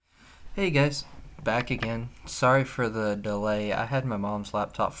Hey guys, back again. Sorry for the delay. I had my mom's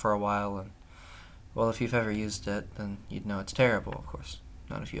laptop for a while, and well, if you've ever used it, then you'd know it's terrible, of course.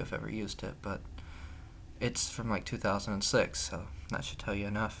 Not if you have ever used it, but it's from like 2006, so that should tell you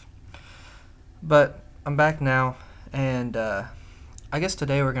enough. But I'm back now, and I guess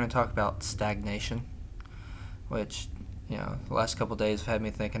today we're going to talk about stagnation, which, the last couple days have had me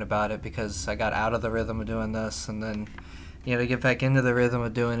thinking about it because I got out of the rhythm of doing this, and then, to get back into the rhythm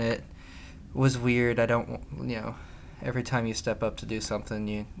of doing it was weird. I don't, every time you step up to do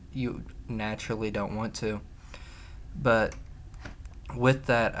something, you naturally don't want to. But with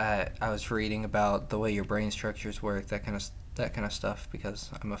that, I was reading about the way your brain structures work, that kind of stuff, because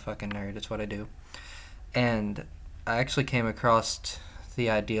I'm a fucking nerd. It's what I do. And I actually came across the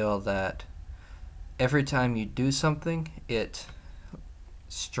ideal that every time you do something, it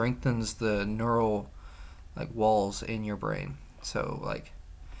strengthens the neural walls in your brain. So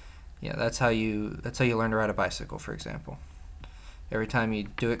that's how you learn to ride a bicycle, for example. Every time you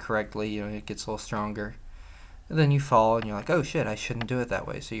do it correctly, it gets a little stronger. And then you fall and you're like, "Oh shit, I shouldn't do it that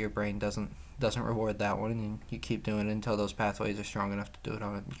way." So your brain doesn't reward that one, and you keep doing it until those pathways are strong enough to do it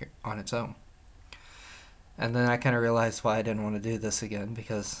on its own. And then I kind of realized why I didn't want to do this again,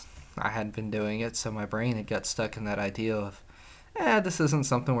 because I hadn't been doing it, so my brain had got stuck in that idea of, this isn't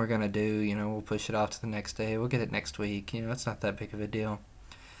something we're gonna do. We'll push it off to the next day. We'll get it next week. It's not that big of a deal.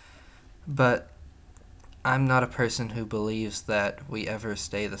 But I'm not a person who believes that we ever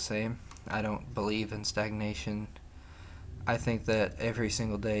stay the same. I don't believe in stagnation. I think that every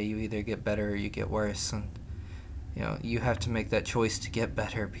single day you either get better or you get worse, and you have to make that choice to get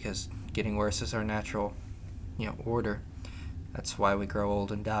better, because getting worse is our natural, order. That's why we grow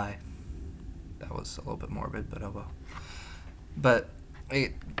old and die. That was a little bit morbid, but oh well. But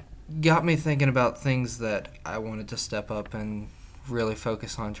it got me thinking about things that I wanted to step up and really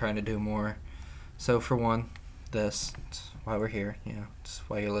focus on trying to do more. So for one, it's why we're here. It's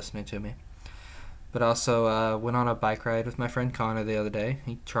why you're listening to me. But also, went on a bike ride with my friend Connor the other day.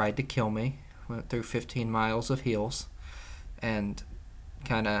 He tried to kill me. Went through 15 miles of heels, and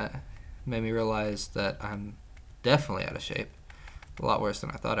kind of made me realize that I'm definitely out of shape. A lot worse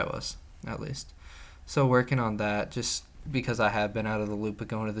than I thought I was, at least. So working on that, just because I have been out of the loop of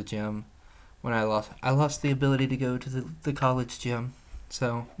going to the gym. When I lost the ability to go to the college gym,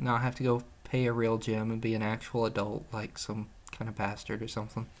 so now I have to go pay a real gym and be an actual adult, like some kind of bastard or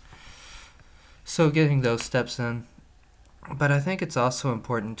something. So getting those steps in. But I think it's also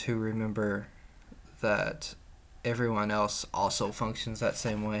important to remember that everyone else also functions that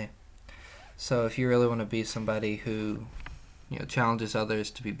same way. So if you really want to be somebody who, challenges others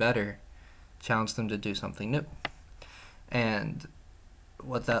to be better, challenge them to do something new. And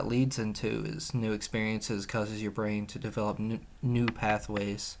what that leads into is new experiences causes your brain to develop new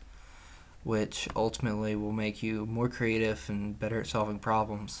pathways, which ultimately will make you more creative and better at solving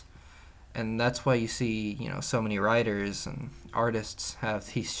problems. And that's why you see, so many writers and artists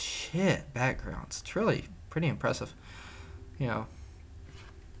have these shit backgrounds. It's really pretty impressive, you know.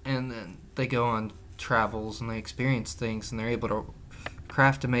 And then they go on travels and they experience things, and they're able to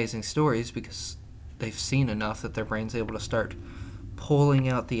craft amazing stories because they've seen enough that their brain's able to start pulling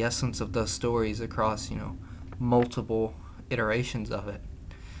out the essence of those stories across, multiple iterations of it.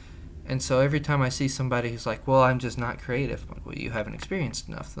 And so every time I see somebody who's like, "Well, I'm just not creative," I'm like, "Well, you haven't experienced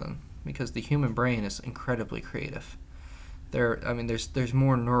enough then," because the human brain is incredibly creative. There's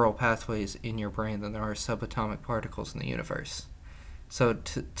more neural pathways in your brain than there are subatomic particles in the universe. So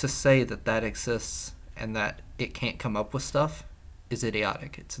to say that exists and that it can't come up with stuff is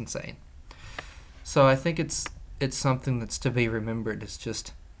idiotic. It's insane. So I think it's something that's to be remembered. It's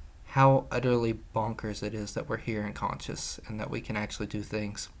just how utterly bonkers it is that we're here and conscious, and that we can actually do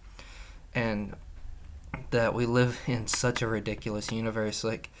things, and that we live in such a ridiculous universe.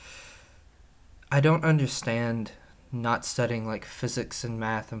 Like, I don't understand not studying like physics and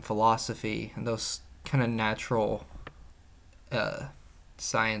math and philosophy and those kind of natural uh,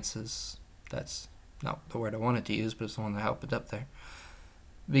 sciences. That's not the word I wanted to use, but it's the one that helped it up there.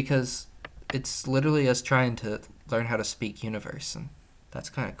 Because it's literally us trying to learn how to speak universe, and that's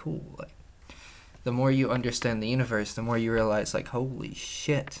kind of cool. Like, the more you understand the universe, the more you realize, like, holy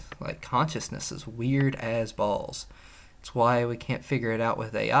shit, like, consciousness is weird as balls. It's why we can't figure it out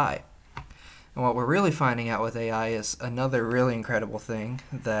with AI. And what we're really finding out with AI is another really incredible thing,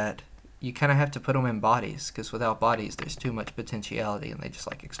 that you kind of have to put them in bodies, because without bodies, there's too much potentiality and they just,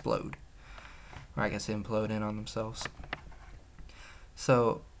 like, explode. Or I guess implode in on themselves.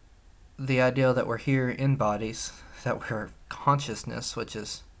 So the idea that we're here in bodies, that we're consciousness, which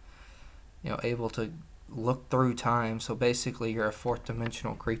is, able to look through time. So basically, you're a fourth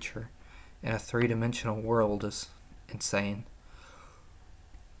dimensional creature in a three-dimensional world is insane.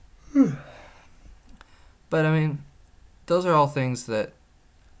 But I mean, those are all things that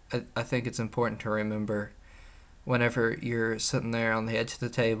I think it's important to remember whenever you're sitting there on the edge of the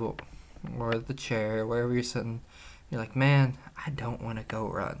table or the chair, wherever you're sitting. You're like, man, I don't want to go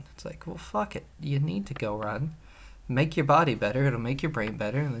run. It's like, well, fuck it. You need to go run. Make your body better. It'll make your brain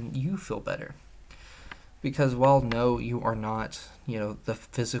better, and then you feel better. Because while no, you are not, the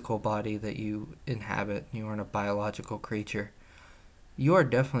physical body that you inhabit, you aren't a biological creature, you are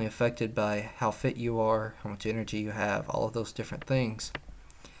definitely affected by how fit you are, how much energy you have, all of those different things.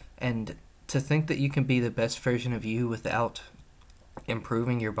 And to think that you can be the best version of you without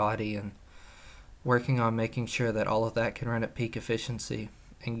improving your body and working on making sure that all of that can run at peak efficiency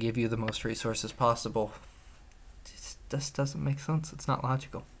and give you the most resources possible, it just doesn't make sense. It's not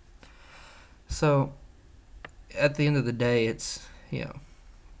logical. So at the end of the day, it's,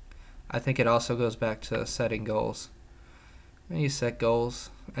 I think it also goes back to setting goals. You set goals,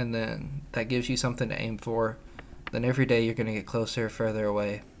 and then that gives you something to aim for. Then every day you're going to get closer, further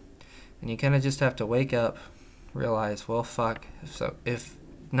away. And you kind of just have to wake up, realize, well, fuck. So if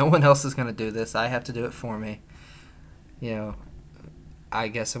no one else is going to do this, I have to do it for me. I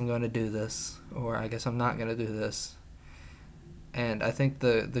guess I'm going to do this, or I guess I'm not going to do this. And I think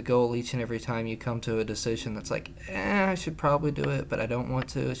the goal each and every time you come to a decision that's like, I should probably do it, but I don't want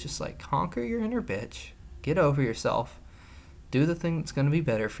to. It's just like, conquer your inner bitch. Get over yourself. Do the thing that's going to be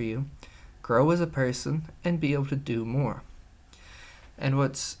better for you. Grow as a person and be able to do more. And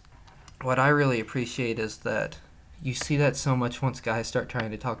what I really appreciate is that you see that so much once guys start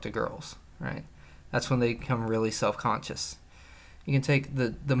trying to talk to girls, right? That's when they become really self-conscious. You can take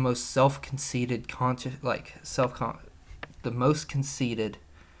the most self-conceited the most conceited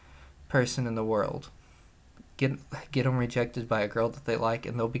person in the world, get them rejected by a girl that they like,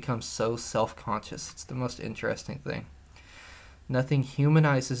 and they'll become so self-conscious. It's the most interesting thing. Nothing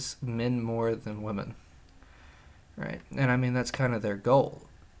humanizes men more than women, right? And I mean, that's kind of their goal,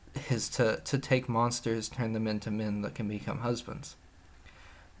 is to take monsters, turn them into men that can become husbands.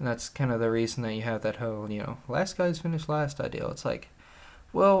 And that's kind of the reason that you have that whole, last guys finish last ideal. It's like,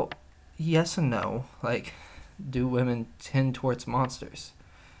 well, yes and no. Like, do women tend towards monsters?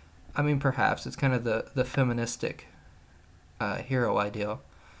 I mean, perhaps. It's kind of the feministic hero ideal.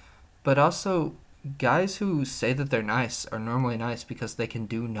 But also, guys who say that they're nice are normally nice because they can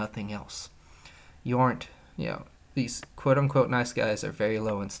do nothing else. You aren't, these quote-unquote nice guys are very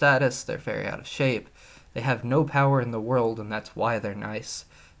low in status, they're very out of shape, they have no power in the world, and that's why they're nice,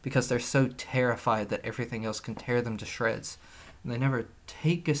 because they're so terrified that everything else can tear them to shreds. And they never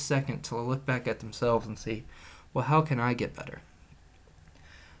take a second to look back at themselves and see, well, how can I get better?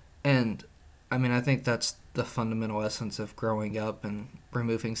 And, I mean, I think that's the fundamental essence of growing up and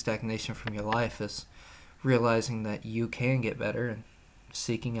removing stagnation from your life, is realizing that you can get better and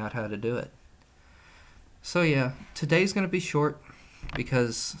seeking out how to do it. So yeah, today's going to be short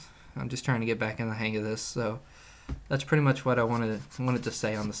because I'm just trying to get back in the hang of this. So that's pretty much what I wanted to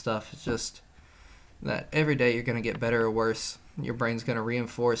say on the stuff. It's just that every day you're going to get better or worse. Your brain's going to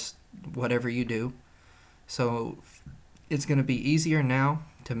reinforce whatever you do. So it's going to be easier now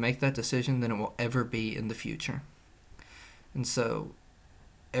to make that decision than it will ever be in the future. And so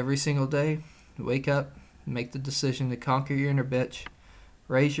every single day, wake up, make the decision to conquer your inner bitch,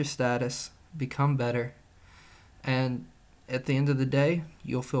 raise your status, become better, and at the end of the day,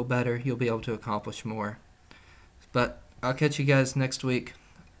 you'll feel better, you'll be able to accomplish more. But I'll catch you guys next week.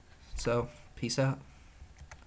 So, peace out.